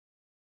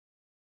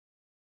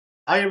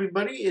Hi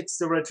everybody, it's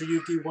the Retro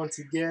Yuki once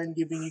again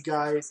giving you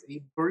guys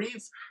a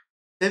brief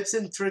tips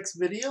and tricks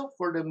video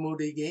for the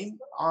Mudae game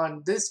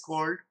on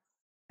Discord.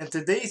 And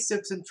today's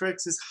tips and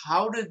tricks is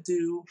how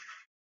to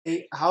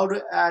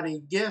add a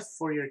GIF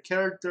for your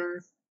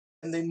character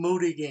in the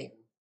Mudae game.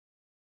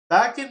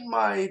 Back in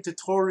my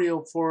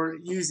tutorial for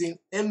using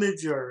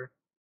Imager,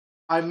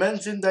 I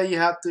mentioned that you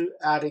have to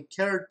add a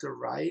character,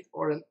 right?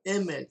 Or an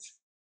image.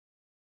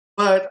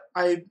 But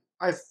I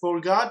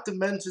forgot to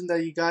mention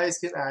that you guys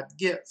can add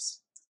GIFs.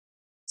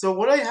 So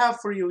what I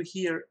have for you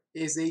here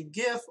is a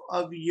GIF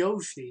of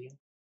Yoshi.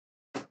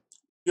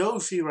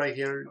 Yoshi right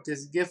here,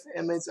 this GIF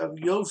image of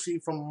Yoshi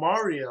from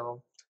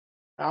Mario.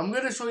 I'm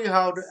going to show you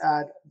how to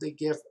add the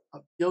GIF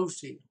of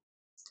Yoshi.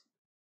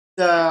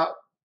 The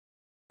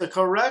the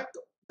correct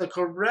the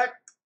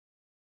correct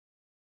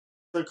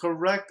the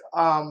correct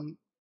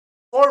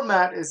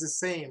format is the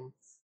same.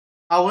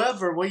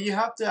 However, what you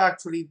have to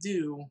actually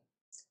do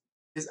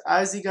is,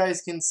 as you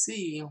guys can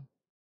see,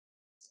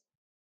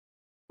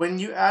 when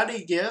you add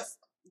a GIF,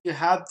 you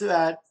have to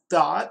add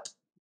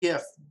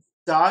 .gif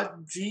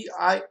 .gif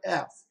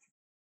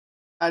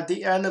at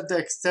the end of the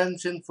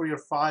extension for your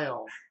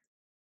file.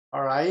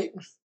 Alright?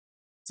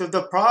 So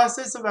the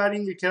process of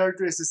adding your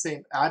character is the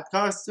same. Add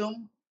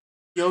costume,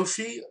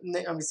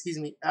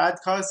 add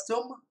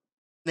costume,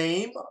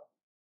 name,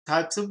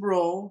 types of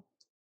role,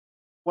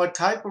 what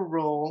type of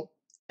role,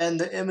 and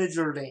the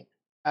imager link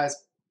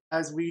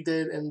as we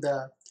did in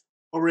the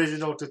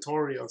original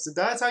tutorial. So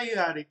that's how you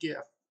add a GIF.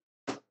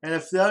 And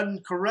if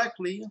done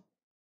correctly,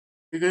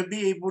 you're going to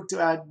be able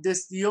to add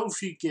this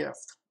Yoshi GIF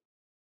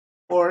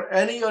or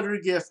any other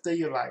GIF that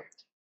you like.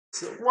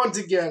 So once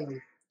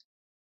again,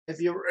 if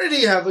you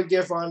already have a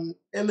GIF on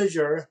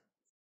Imager,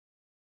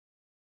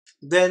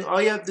 then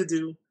all you have to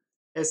do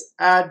is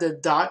add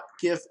the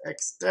 .gif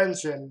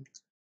extension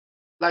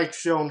like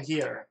shown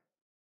here.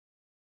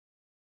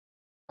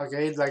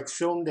 Okay, like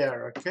shown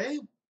there, okay?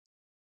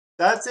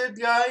 That's it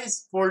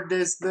guys for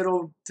this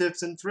little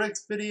tips and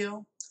tricks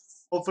video.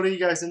 Hopefully you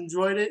guys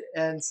enjoyed it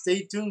and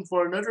stay tuned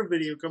for another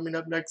video coming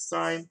up next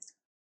time.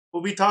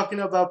 We'll be talking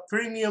about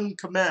premium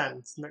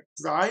commands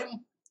next time.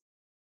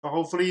 So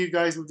hopefully you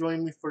guys will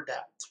join me for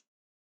that.